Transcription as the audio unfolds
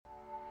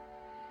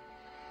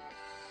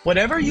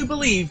Whatever you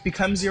believe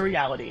becomes your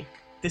reality.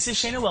 This is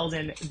Shayna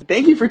Weldon.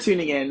 Thank you for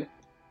tuning in.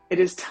 It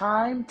is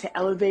time to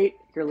elevate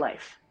your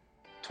life.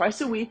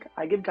 Twice a week,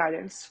 I give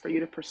guidance for you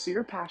to pursue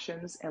your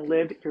passions and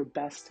live your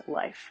best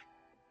life.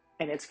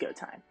 And it's go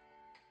time.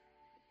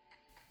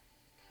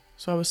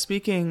 So I was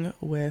speaking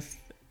with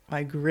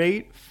my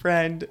great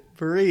friend,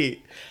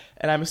 Bree.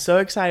 And I'm so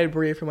excited,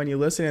 Bree, for when you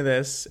listen to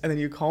this and then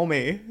you call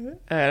me.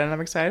 And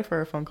I'm excited for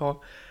our phone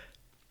call.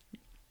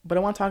 But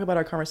I want to talk about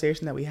our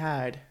conversation that we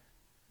had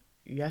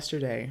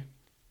yesterday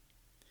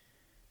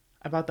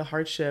about the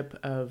hardship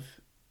of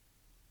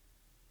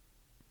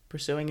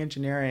pursuing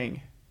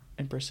engineering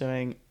and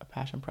pursuing a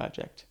passion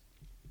project.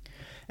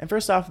 And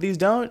first off,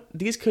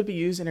 these could be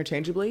used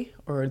interchangeably,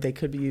 or they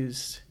could be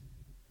used,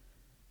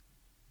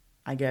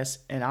 I guess,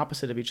 in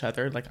opposite of each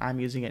other, like I'm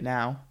using it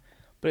now.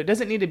 But it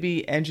doesn't need to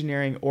be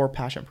engineering or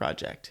passion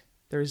project.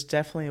 There's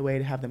definitely a way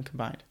to have them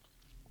combined.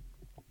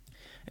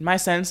 In my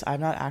sense,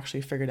 I've not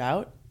actually figured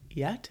out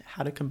yet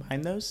how to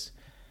combine those.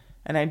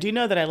 And I do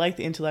know that I like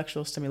the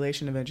intellectual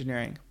stimulation of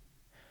engineering.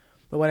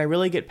 But what I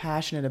really get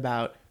passionate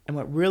about and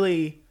what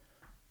really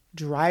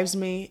drives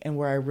me and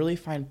where I really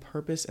find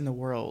purpose in the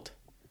world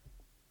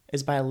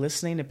is by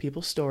listening to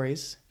people's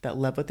stories that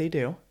love what they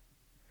do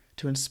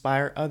to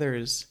inspire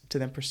others to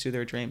then pursue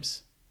their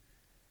dreams.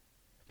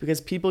 Because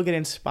people get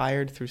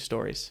inspired through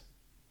stories.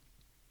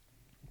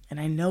 And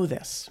I know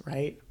this,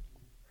 right?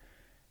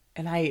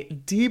 And I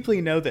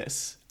deeply know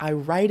this. I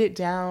write it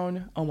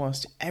down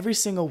almost every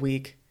single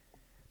week,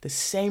 the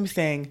same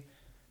thing.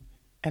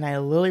 And I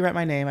literally write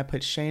my name. I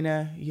put,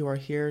 Shayna, you are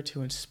here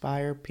to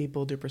inspire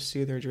people to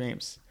pursue their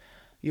dreams.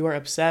 You are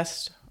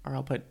obsessed, or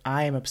I'll put,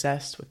 I am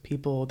obsessed with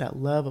people that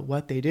love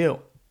what they do.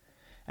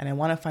 And I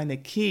want to find the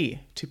key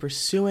to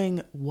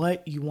pursuing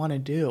what you want to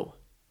do.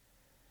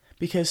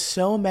 Because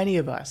so many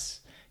of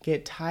us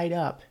get tied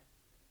up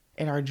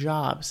in our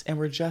jobs and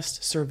we're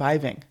just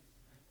surviving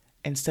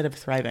instead of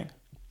thriving.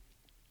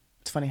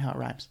 It's funny how it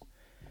rhymes.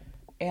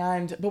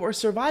 But we're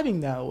surviving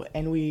though,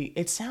 and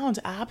it sounds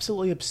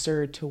absolutely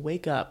absurd to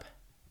wake up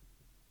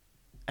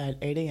at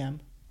 8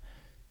 a.m.,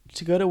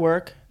 to go to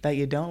work that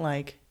you don't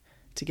like,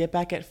 to get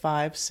back at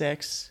 5,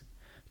 6,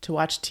 to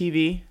watch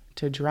TV,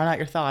 to drown out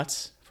your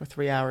thoughts for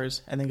 3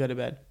 hours, and then go to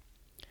bed.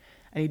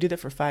 And you do that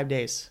for 5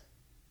 days.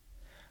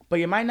 But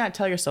you might not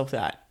tell yourself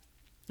that.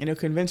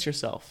 Convince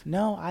yourself,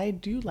 no, I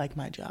do like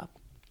my job.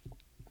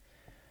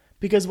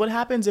 Because what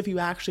happens if you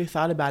actually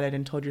thought about it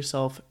and told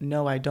yourself,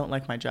 no, I don't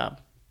like my job?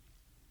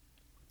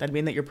 That'd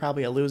mean that you're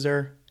probably a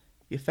loser,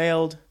 you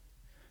failed,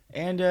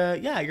 and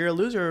you're a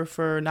loser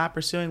for not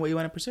pursuing what you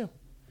want to pursue.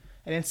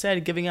 And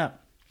instead giving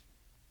up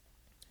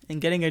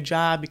and getting a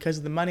job because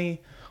of the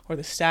money or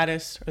the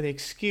status or the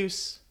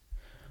excuse,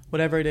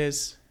 whatever it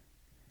is,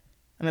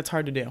 and that's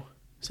hard to do.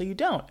 So you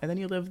don't, and then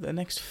you live the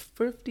next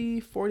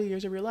 50, 40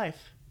 years of your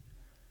life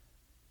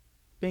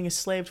being a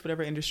slave to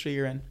whatever industry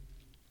you're in.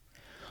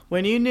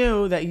 When you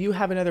knew that you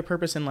have another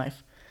purpose in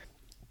life.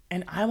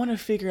 And I want to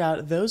figure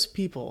out those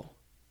people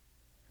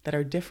that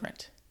are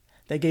different,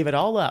 that gave it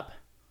all up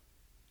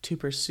to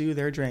pursue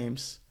their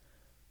dreams,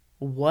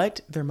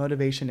 what their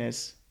motivation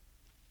is.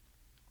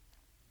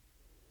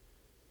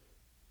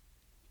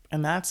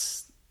 And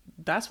that's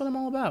what I'm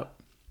all about.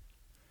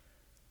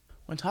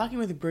 When talking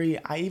with Bree,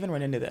 I even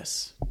run into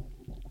this.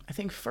 I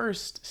think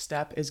first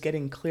step is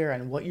getting clear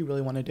on what you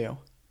really want to do,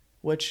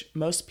 which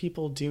most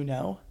people do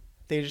know.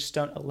 They just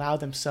don't allow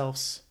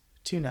themselves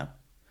to know.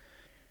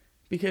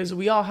 Because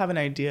we all have an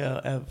idea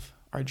of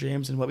our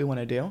dreams and what we want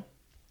to do.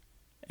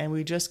 And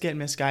we just get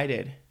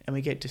misguided and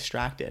we get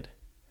distracted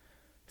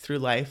through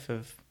life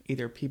of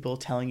either people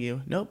telling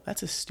you, nope,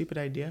 that's a stupid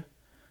idea.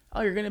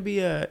 Oh, you're going to be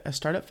a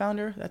startup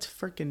founder? That's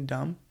freaking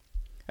dumb.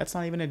 That's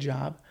not even a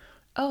job.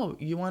 Oh,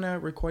 you want to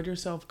record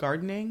yourself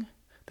gardening?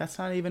 That's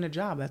not even a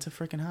job. That's a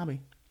freaking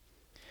hobby.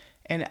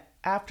 And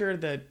after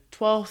the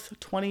 12th,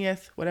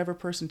 20th, whatever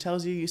person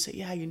tells you, you say,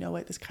 yeah, you know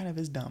what? This kind of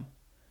is dumb.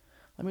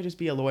 Let me just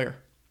be a lawyer.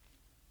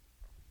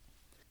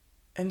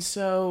 And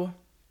so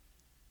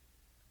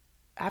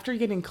after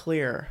getting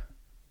clear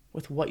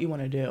with what you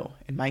want to do,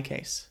 in my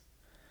case,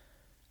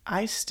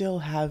 I still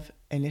have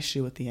an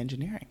issue with the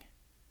engineering.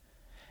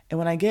 And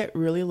when I get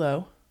really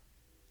low,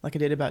 like I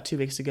did about 2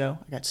 weeks ago,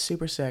 I got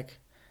super sick.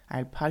 I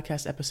had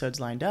podcast episodes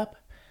lined up.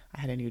 I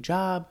had a new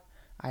job.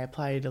 I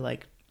applied to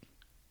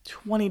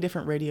 20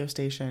 different radio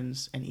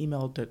stations and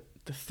emailed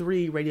the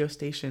 3 radio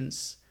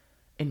stations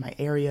in my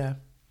area.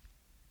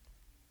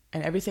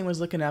 And everything was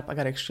looking up. I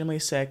got extremely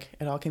sick.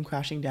 It all came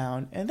crashing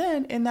down. And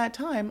then in that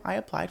time, I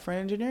applied for an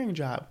engineering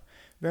job.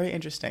 Very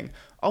interesting.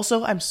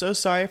 Also, I'm so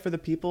sorry for the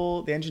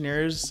people, the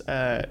engineers,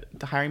 the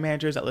hiring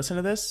managers that listen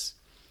to this.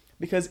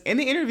 Because in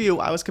the interview,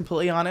 I was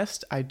completely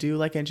honest. I do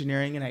like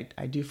engineering, and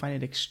I do find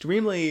it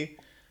extremely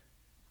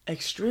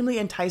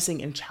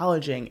enticing and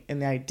challenging.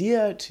 And the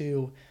idea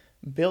to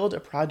build a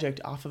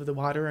project off of the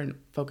water and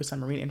focus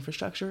on marine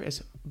infrastructure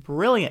is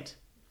brilliant.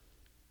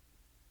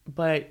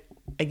 But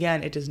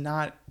again, it does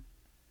not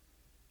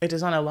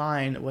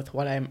align with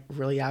what I'm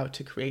really out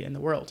to create in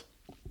the world.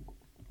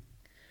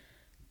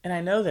 And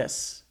I know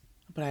this.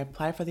 but I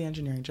applied for the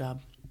engineering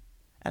job,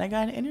 and I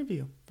got an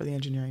interview for the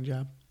engineering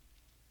job.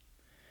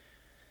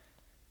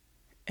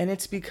 And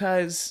it's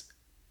because,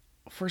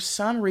 for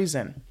some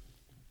reason,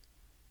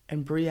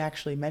 and Bree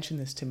actually mentioned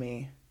this to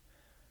me,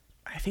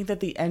 I think that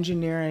the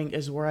engineering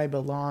is where I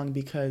belong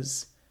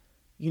because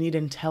you need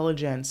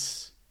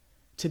intelligence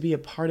to be a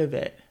part of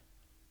it.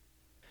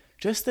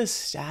 Just the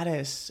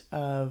status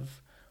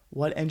of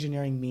what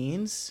engineering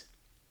means,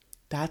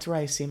 that's where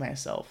I see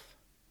myself.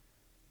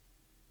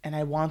 And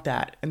I want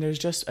that. And there's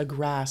just a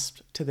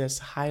grasp to this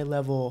high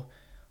level,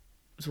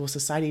 what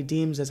society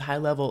deems as high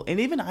level, and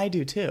even I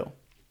do too,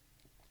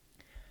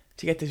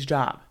 to get this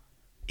job.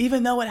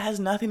 Even though it has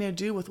nothing to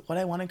do with what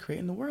I want to create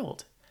in the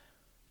world.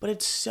 But it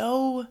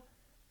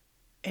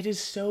is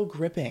so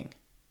gripping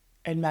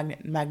and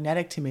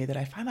magnetic to me that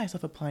I find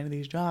myself applying to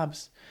these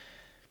jobs.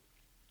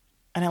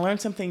 And I learn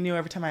something new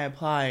every time I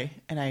apply,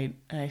 and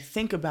I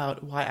think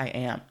about why I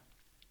am.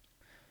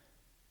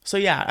 So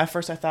yeah, at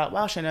first I thought,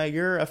 wow, Shayna,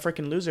 you're a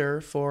freaking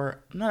loser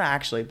for, not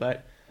actually,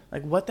 but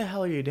like, what the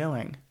hell are you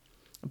doing?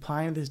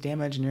 Applying to this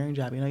damn engineering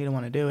job, you know you don't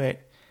want to do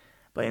it.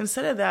 But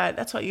instead of that,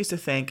 that's what I used to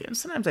think, and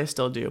sometimes I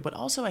still do, but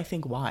also I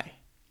think why?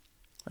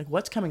 Like,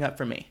 what's coming up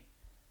for me?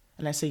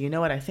 And I say, you know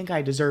what, I think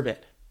I deserve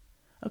it.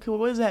 Okay, well,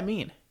 what does that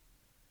mean?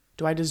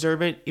 Do I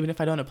deserve it even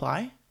if I don't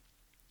apply?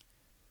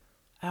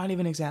 I don't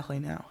even exactly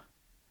know.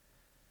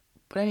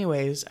 But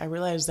anyways, I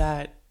realized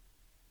that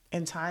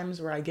in times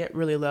where I get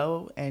really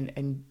low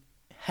and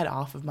head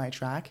off of my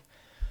track,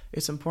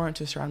 it's important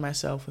to surround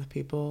myself with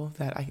people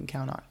that I can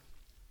count on.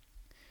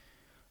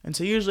 And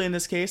so usually in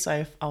this case,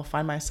 I'll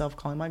find myself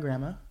calling my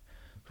grandma,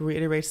 who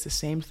reiterates the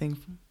same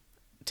thing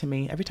to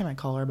me every time I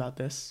call her about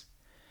this.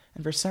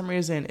 And for some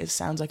reason, it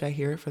sounds like I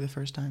hear it for the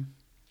first time.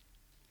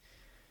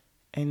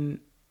 And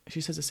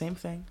she says the same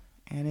thing,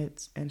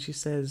 and she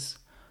says,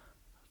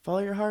 follow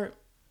your heart.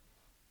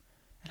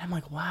 And I'm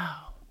like,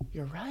 wow,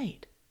 you're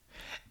right.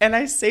 And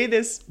I say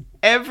this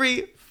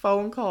every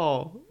phone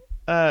call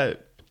where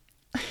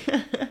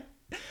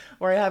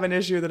I have an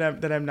issue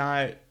that I'm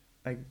not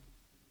like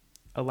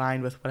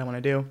aligned with what I want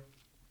to do.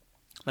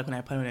 Like when I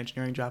apply to an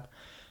engineering job,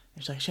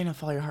 and she's like, Shayna,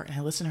 follow your heart. And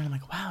I listen to her and I'm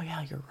like, wow,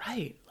 yeah, you're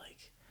right.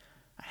 Like,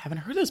 I haven't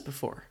heard this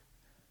before.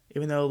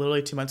 Even though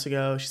literally 2 months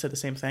ago, she said the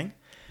same thing.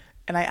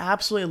 And I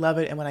absolutely love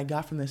it. And what I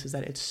got from this is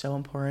that it's so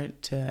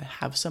important to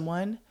have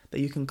someone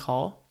that you can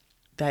call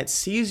that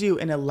sees you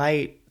in a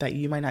light that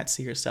you might not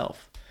see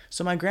yourself.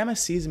 So my grandma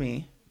sees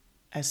me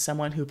as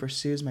someone who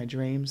pursues my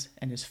dreams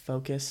and is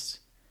focused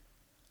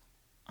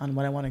on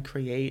what I want to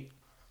create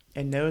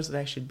and knows that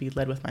I should be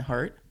led with my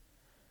heart.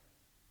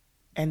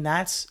 And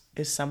that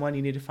is someone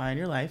you need to find in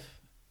your life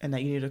and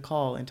that you need to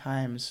call in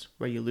times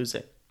where you lose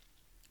it,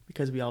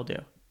 because we all do.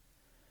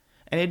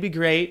 And it'd be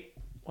great.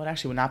 Well, it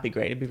actually would not be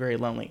great. It'd be very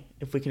lonely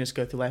if we can just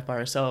go through life by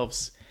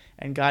ourselves.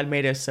 And God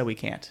made us so we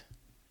can't.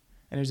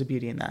 And there's a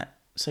beauty in that.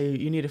 So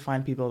you need to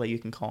find people that you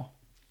can call.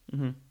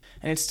 And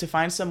it's to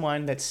find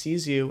someone that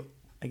sees you,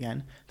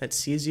 again, that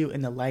sees you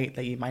in the light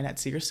that you might not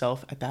see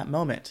yourself at that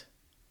moment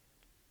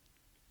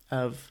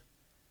of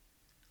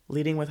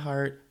leading with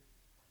heart,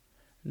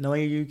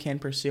 knowing you can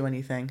pursue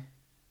anything,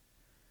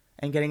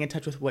 and getting in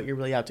touch with what you're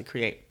really out to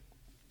create.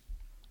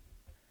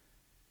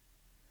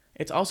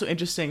 It's also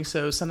interesting.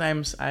 So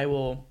sometimes I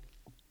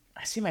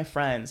see my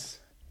friends,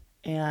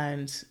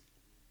 and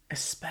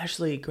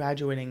especially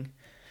graduating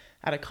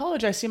out of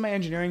college, I see my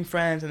engineering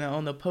friends, and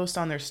they'll post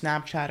on their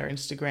Snapchat or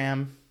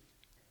Instagram,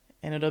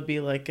 and it'll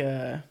be like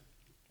a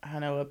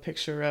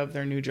picture of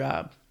their new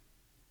job.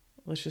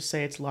 Let's just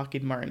say it's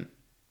Lockheed Martin.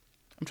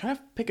 I'm trying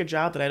to pick a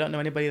job that I don't know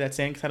anybody that's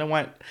in, because I don't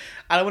want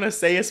to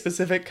say a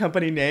specific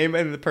company name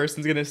and the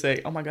person's gonna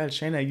say, "Oh my God,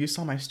 Shayna, you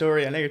saw my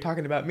story. I know you're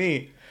talking about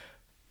me."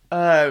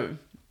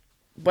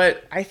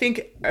 But I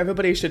think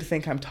everybody should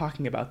think I'm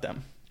talking about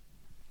them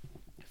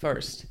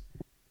first.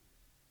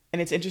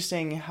 And it's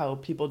interesting how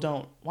people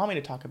don't want me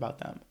to talk about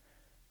them.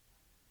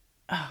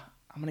 I'm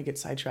going to get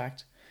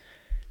sidetracked.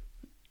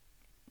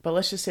 But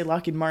let's just say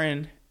Lockheed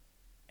Martin.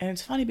 And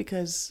it's funny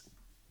because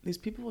these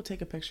people will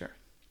take a picture.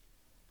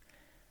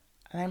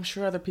 And I'm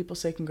sure other people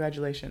say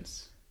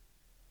congratulations.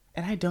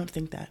 And I don't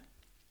think that.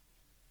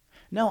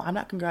 No, I'm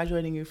not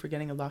congratulating you for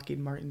getting a Lockheed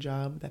Martin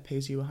job that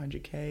pays you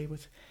 $100K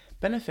with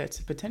benefits,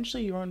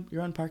 potentially your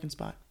own parking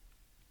spot.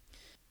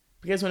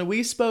 Because when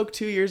we spoke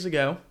 2 years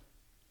ago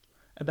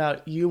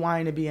about you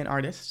wanting to be an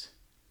artist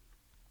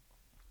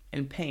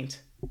and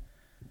paint,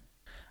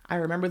 I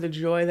remember the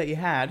joy that you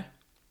had.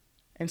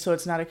 And so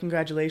it's not a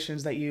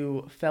congratulations that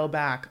you fell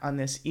back on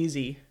this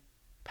easy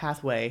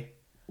pathway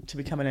to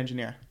become an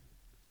engineer.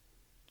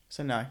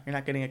 So no, you're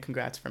not getting a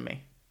congrats from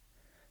me.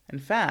 In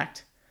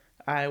fact,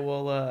 I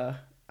will,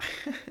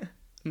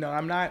 no,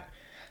 I'm not.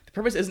 The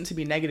purpose isn't to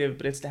be negative,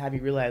 but it's to have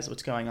you realize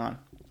what's going on.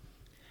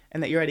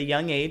 And that you're at a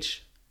young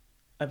age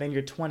of in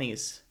your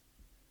 20s,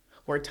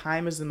 where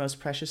time is the most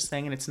precious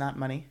thing and it's not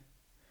money.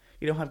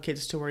 You don't have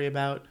kids to worry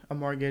about, a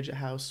mortgage, a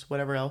house,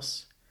 whatever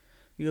else.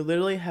 You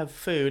literally have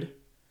food,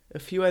 a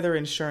few other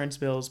insurance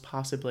bills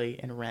possibly,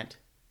 and rent.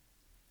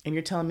 And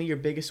you're telling me your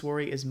biggest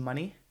worry is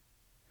money?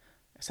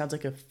 It sounds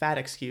like a fat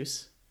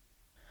excuse.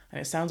 And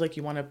it sounds like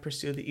you want to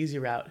pursue the easy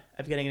route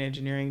of getting an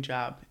engineering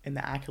job and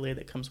the accolade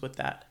that comes with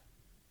that.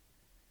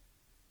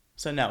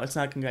 So no, it's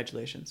not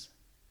congratulations.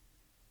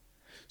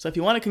 So if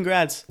you want a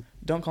congrats,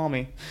 don't call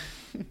me.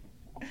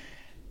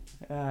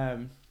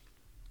 But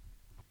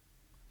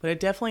it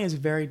definitely is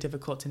very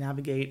difficult to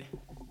navigate.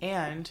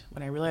 And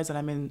when I realize that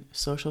I'm in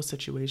social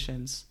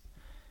situations,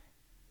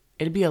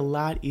 it'd be a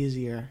lot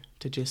easier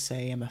to just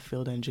say I'm a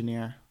field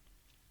engineer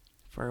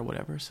for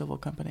whatever civil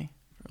company,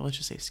 or let's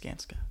just say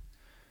Skanska.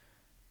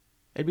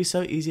 It'd be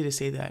so easy to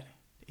say that.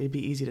 It'd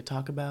be easy to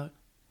talk about.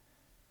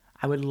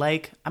 I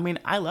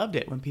loved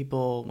it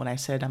when I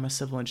said I'm a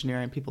civil engineer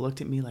and people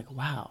looked at me like,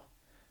 wow.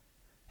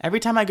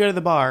 Every time I go to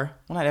the bar,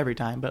 well, not every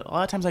time, but a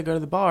lot of times I go to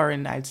the bar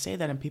and I'd say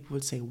that and people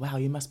would say, wow,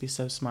 you must be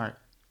so smart.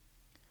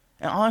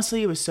 And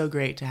honestly, it was so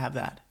great to have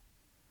that.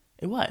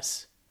 It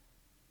was.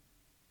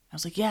 I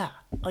was like, yeah,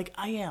 like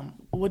I am.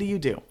 What do you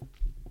do?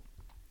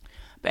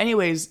 But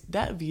anyways,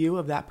 that view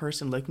of that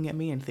person looking at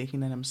me and thinking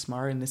that I'm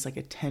smart and this like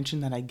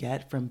attention that I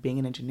get from being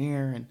an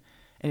engineer and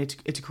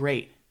it's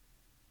great.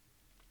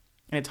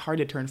 And it's hard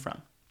to turn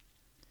from.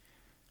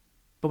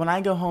 But when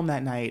I go home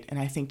that night and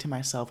I think to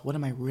myself, what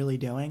am I really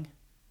doing?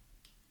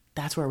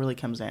 That's where it really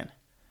comes in.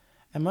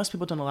 And most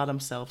people don't allow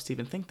themselves to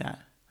even think that.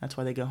 That's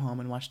why they go home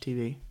and watch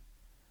TV.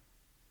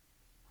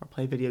 Or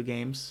play video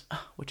games,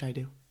 which I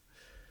do.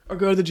 Or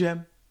go to the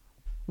gym,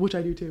 which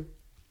I do too.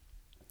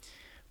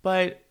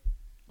 But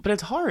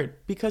it's hard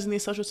because in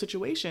these social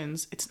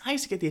situations, it's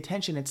nice to get the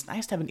attention. It's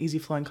nice to have an easy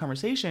flowing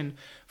conversation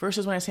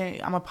versus when I say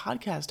I'm a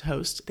podcast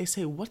host, they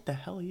say, what the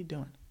hell are you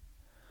doing?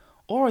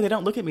 Or they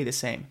don't look at me the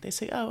same. They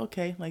say, oh,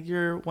 okay, like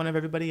you're one of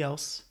everybody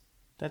else.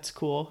 That's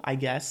cool, I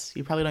guess.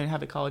 You probably don't even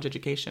have a college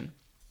education.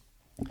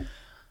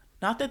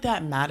 Not that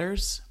that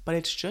matters, but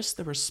it's just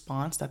the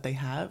response that they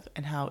have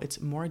and how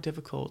it's more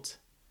difficult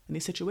in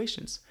these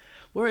situations.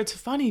 Where it's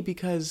funny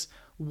because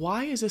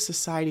why as a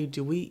society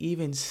do we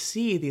even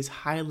see these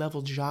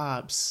high-level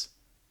jobs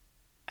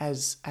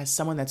as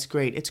someone that's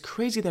great? It's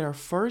crazy that our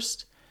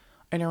first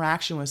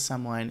interaction with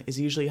someone is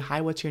usually,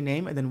 hi, what's your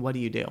name? And then what do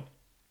you do?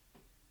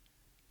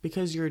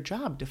 Because your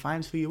job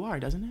defines who you are,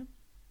 doesn't it?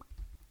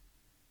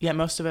 Yet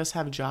most of us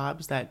have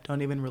jobs that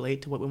don't even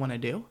relate to what we want to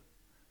do.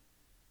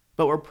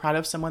 But we're proud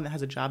of someone that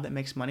has a job that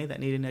makes money that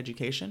need an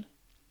education.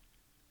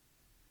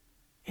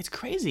 It's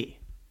crazy.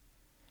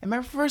 And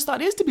my first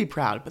thought is to be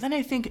proud. But then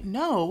I think,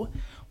 no,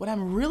 who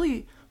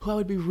I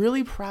would be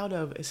really proud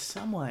of is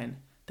someone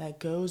that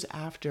goes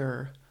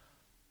after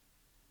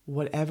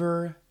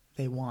whatever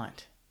they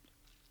want.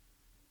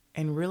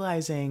 And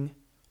realizing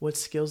what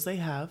skills they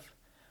have,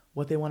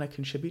 what they want to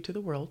contribute to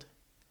the world,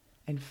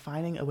 and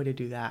finding a way to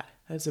do that.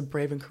 That's a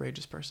brave and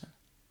courageous person.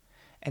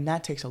 And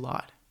that takes a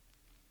lot.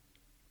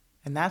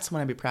 And that's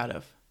someone I'd be proud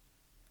of.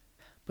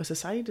 But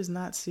society does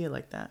not see it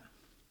like that.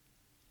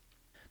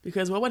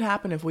 Because what would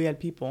happen if we had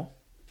people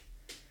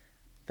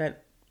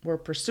that were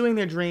pursuing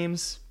their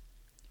dreams,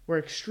 were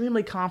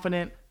extremely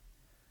confident,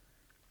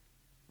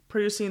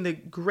 producing the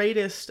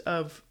greatest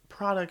of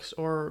products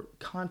or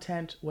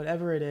content,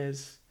 whatever it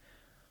is?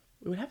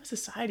 We would have a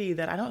society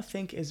that I don't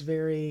think is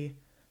very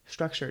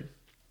structured.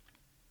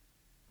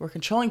 We're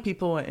controlling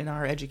people in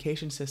our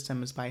education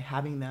systems by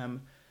having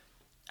them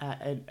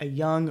at a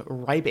young,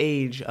 ripe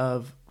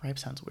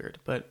sounds weird,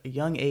 but a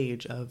young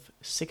age of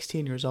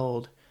 16 years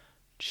old,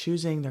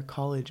 choosing their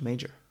college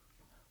major.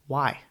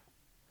 Why?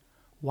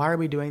 Why are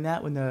we doing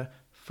that when the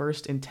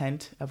first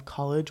intent of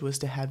college was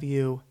to have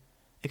you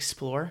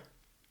explore?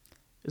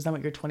 Isn't that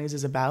what your 20s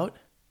is about?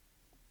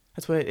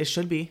 That's what it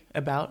should be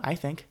about, I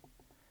think.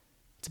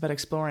 It's about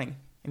exploring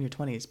in your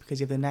 20s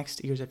because you have the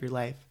next years of your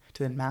life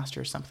to then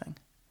master something.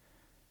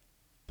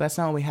 But that's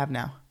not what we have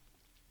now.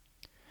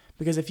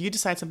 Because if you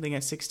decide something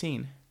at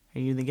 16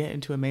 and you either get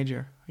into a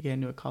major or get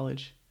into a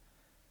college,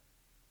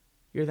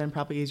 you're then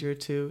probably easier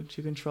to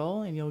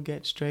control and you'll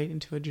get straight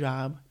into a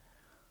job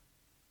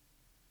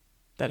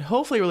that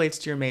hopefully relates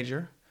to your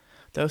major.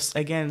 Though,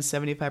 again,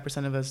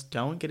 75% of us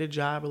don't get a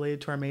job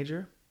related to our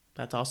major.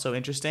 That's also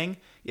interesting.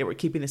 Yet we're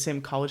keeping the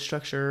same college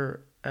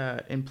structure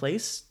in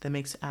place. That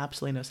makes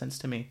absolutely no sense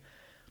to me.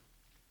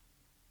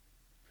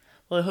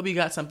 Well, I hope you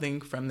got something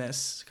from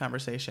this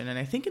conversation. And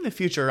I think in the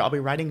future, I'll be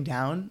writing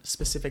down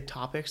specific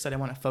topics that I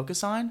want to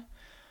focus on.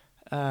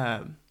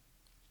 I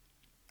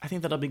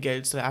think that'll be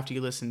good. So after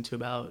you listen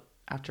to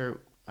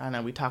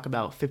we talk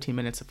about 15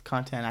 minutes of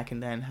content, I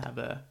can then have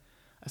a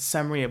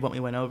summary of what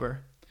we went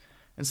over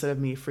instead of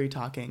me free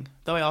talking.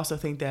 Though I also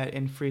think that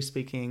in free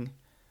speaking,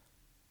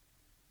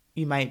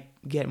 you might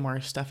get more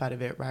stuff out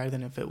of it rather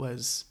than if it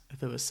was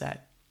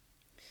set.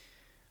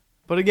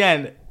 But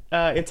again,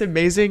 it's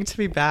amazing to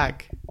be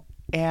back.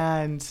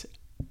 And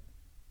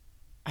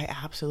I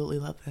absolutely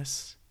love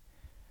this.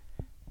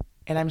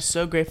 And I'm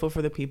so grateful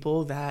for the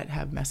people that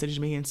have messaged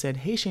me and said,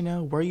 hey,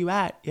 Shayna, where are you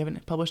at? You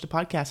haven't published a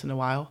podcast in a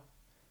while.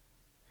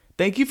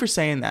 Thank you for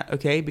saying that,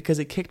 okay? Because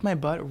it kicked my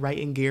butt right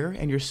in gear,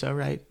 and you're so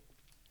right.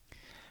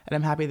 And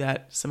I'm happy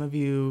that some of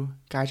you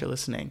guys are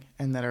listening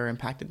and that are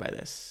impacted by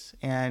this.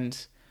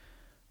 And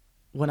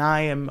when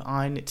I am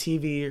on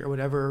TV or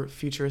whatever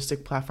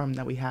futuristic platform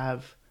that we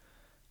have,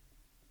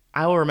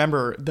 I will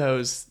remember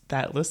those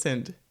that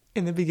listened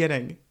in the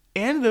beginning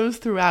and those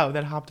throughout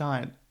that hopped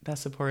on, that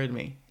supported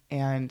me.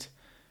 And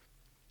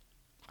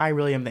I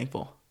really am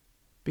thankful,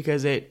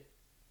 because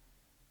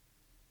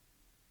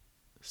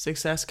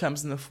success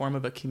comes in the form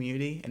of a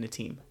community and a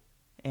team.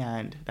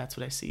 And that's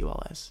what I see you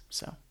all as.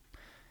 So,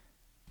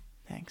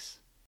 thanks.